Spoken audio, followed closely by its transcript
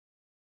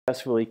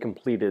Successfully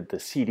completed the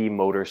CD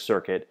motor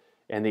circuit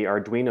and the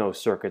Arduino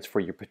circuits for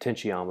your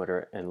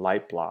potentiometer and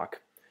light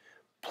block.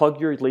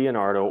 Plug your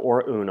Leonardo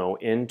or Uno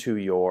into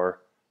your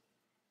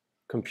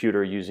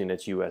computer using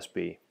its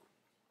USB.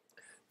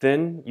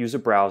 Then use a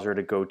browser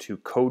to go to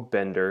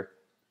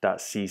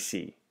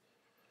codebenderCodeLoading.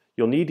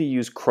 You'll need to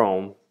use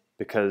Chrome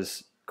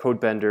because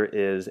CodeBender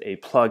is a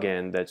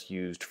plugin that's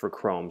used for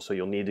Chrome. So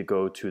you'll need to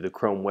go to the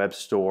Chrome Web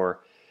Store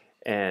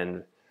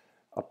and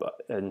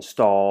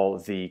install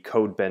the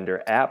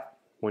CodeBender app.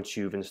 Once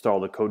you've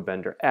installed the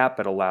CodeBender app,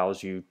 it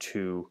allows you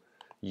to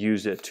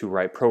use it to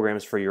write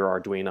programs for your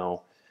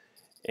Arduino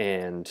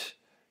and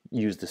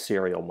use the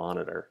serial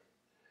monitor.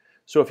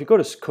 So if you go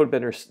to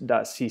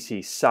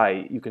codebender.cc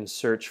site, you can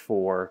search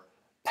for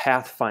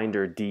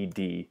Pathfinder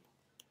DD,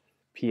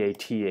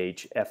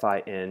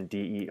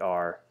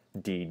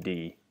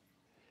 PATHFINDERDD,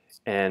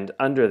 and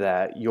under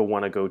that you'll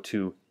want to go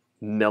to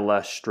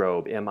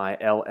millistrobe,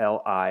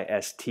 MILLISTROBE.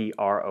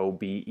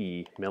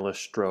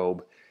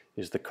 Millistrobe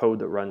is the code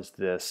that runs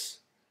this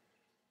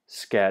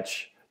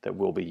sketch that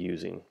we'll be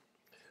using.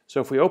 So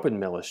if we open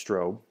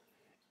millistrobe,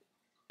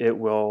 it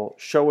will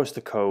show us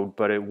the code,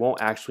 but it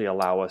won't actually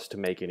allow us to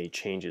make any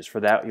changes. For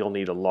that, you'll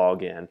need to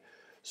log in.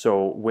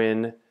 So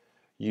when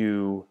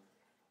you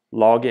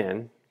log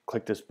in,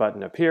 click this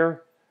button up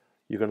here.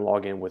 You can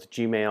log in with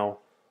Gmail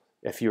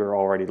if you're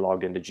already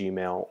logged into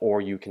Gmail,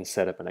 or you can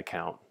set up an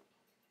account.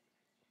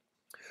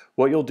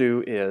 What you'll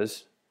do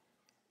is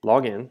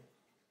log in.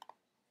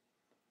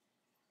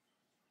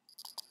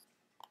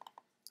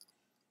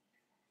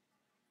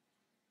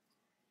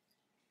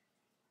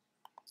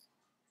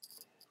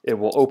 It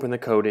will open the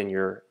code in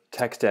your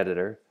text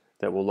editor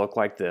that will look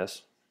like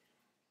this.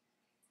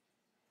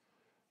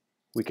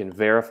 We can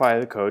verify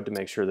the code to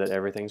make sure that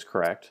everything's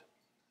correct.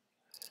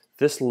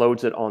 This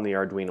loads it on the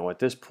Arduino. At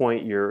this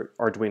point, your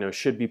Arduino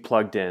should be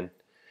plugged in.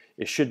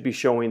 It should be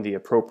showing the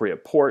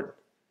appropriate port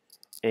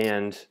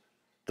and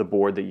the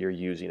board that you're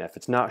using. If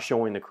it's not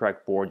showing the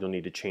correct board, you'll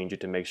need to change it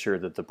to make sure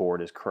that the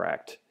board is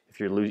correct. If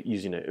you're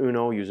using an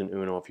Uno, use an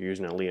Uno. If you're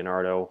using a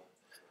Leonardo,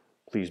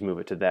 please move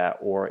it to that,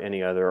 or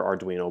any other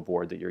Arduino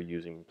board that you're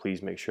using.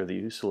 Please make sure that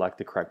you select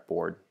the correct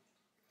board.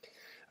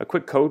 A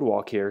quick code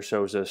walk here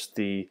shows us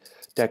the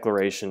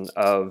declaration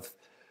of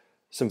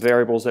some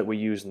variables that we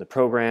use in the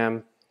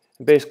program.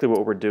 And basically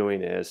what we're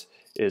doing is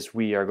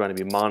we are going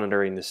to be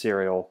monitoring the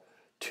serial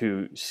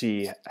to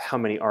see how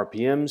many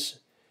RPMs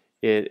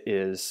it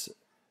is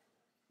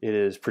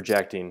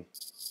projecting.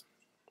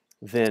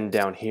 Then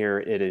down here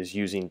it is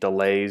using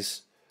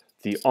delays.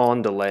 The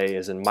on delay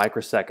is in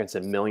microseconds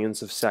and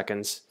millions of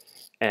seconds,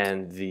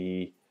 and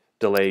the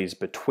delays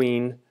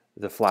between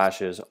the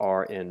flashes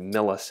are in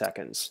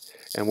milliseconds.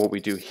 And what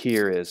we do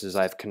here is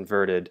I've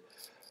converted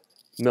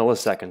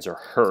milliseconds or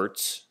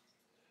hertz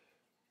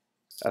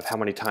of how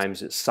many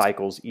times it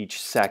cycles each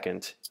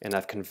second, and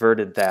I've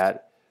converted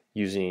that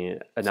using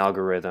an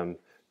algorithm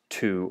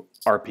to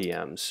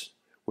RPMs,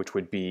 which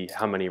would be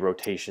how many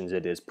rotations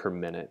it is per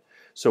minute.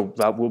 So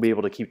we'll be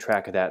able to keep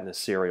track of that in the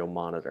serial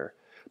monitor.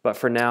 But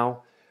for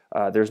now,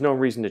 there's no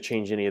reason to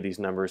change any of these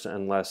numbers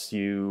unless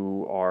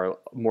you are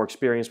more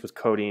experienced with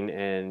coding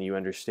and you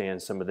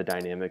understand some of the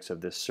dynamics of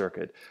this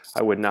circuit.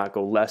 I would not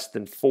go less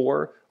than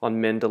 4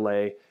 on min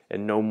delay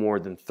and no more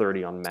than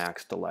 30 on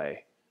max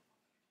delay.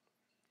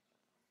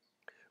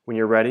 When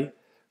you're ready,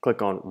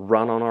 click on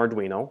Run on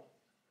Arduino,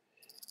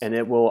 and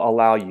it will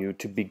allow you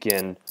to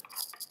begin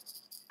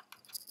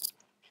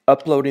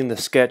uploading the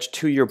sketch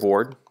to your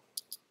board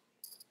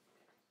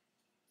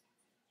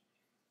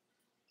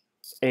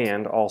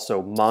and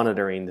also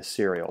monitoring the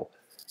serial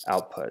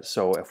output.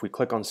 So if we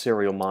click on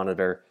serial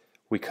monitor,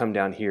 we come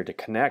down here to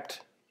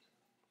connect,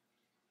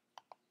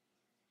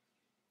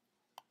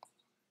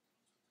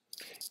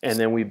 and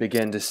then we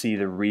begin to see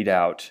the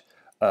readout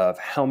of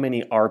how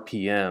many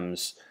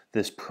RPMs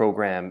this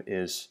program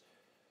is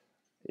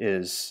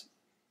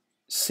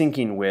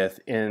syncing with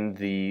in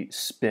the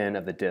spin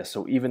of the disk.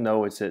 So even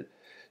though it's at,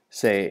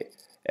 say,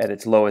 at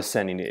its lowest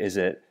setting is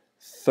at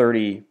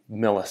 30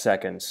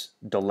 milliseconds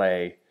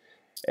delay,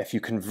 if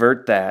you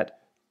convert that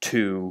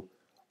to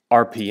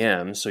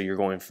RPMs, so you're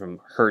going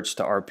from hertz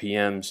to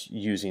RPMs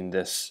using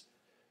this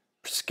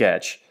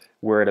sketch,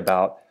 we're at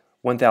about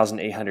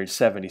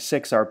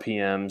 1,876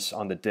 RPMs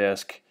on the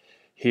disk.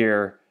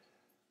 Here,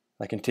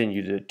 I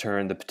continue to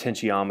turn the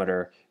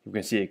potentiometer. You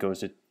can see it goes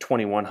to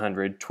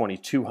 2100,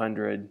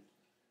 2200,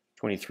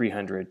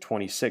 2300,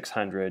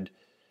 2600,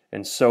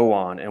 and so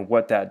on. And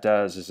what that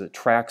does is it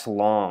tracks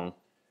along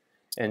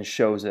and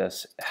shows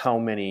us how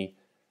many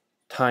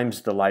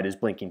times the light is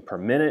blinking per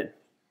minute,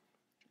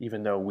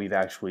 even though we've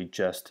actually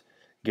just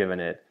given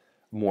it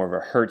more of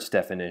a hertz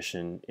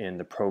definition in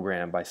the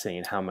program by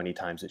saying how many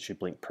times it should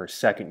blink per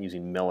second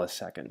using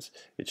milliseconds.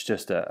 It's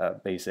just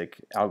a basic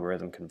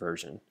algorithm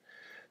conversion.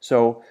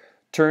 So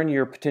turn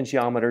your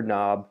potentiometer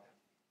knob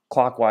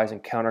clockwise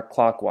and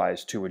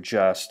counterclockwise to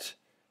adjust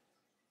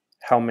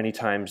how many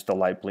times the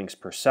light blinks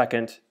per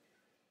second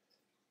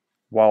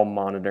while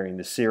monitoring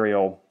the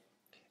serial,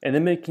 and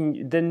then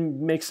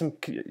make some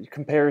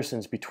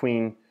comparisons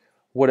between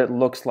what it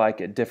looks like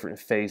at different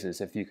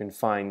phases if you can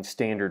find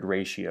standard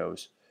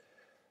ratios.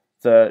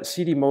 The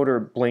CD motor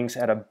blinks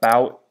at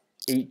about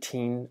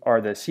 18,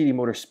 or the CD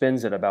motor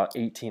spins at about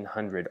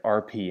 1800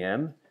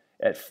 RPM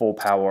at full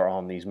power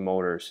on these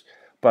motors.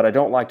 But I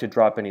don't like to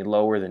drop any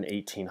lower than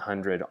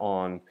 1800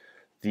 on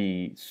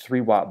the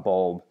 3-watt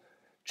bulb,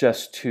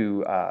 just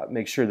to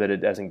make sure that it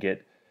doesn't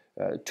get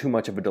too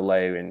much of a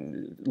delay,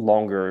 and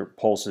longer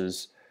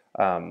pulses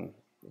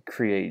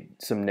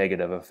create some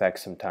negative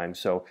effects sometimes.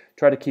 So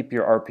try to keep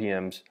your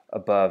RPMs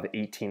above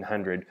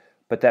 1800,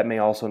 but that may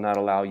also not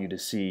allow you to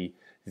see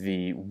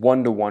the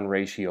 1-to-1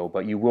 ratio,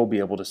 but you will be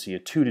able to see a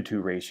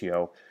 2-to-2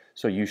 ratio.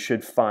 So you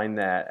should find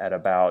that at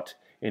about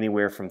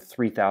anywhere from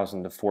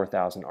 3000 to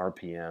 4000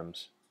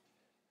 RPMs.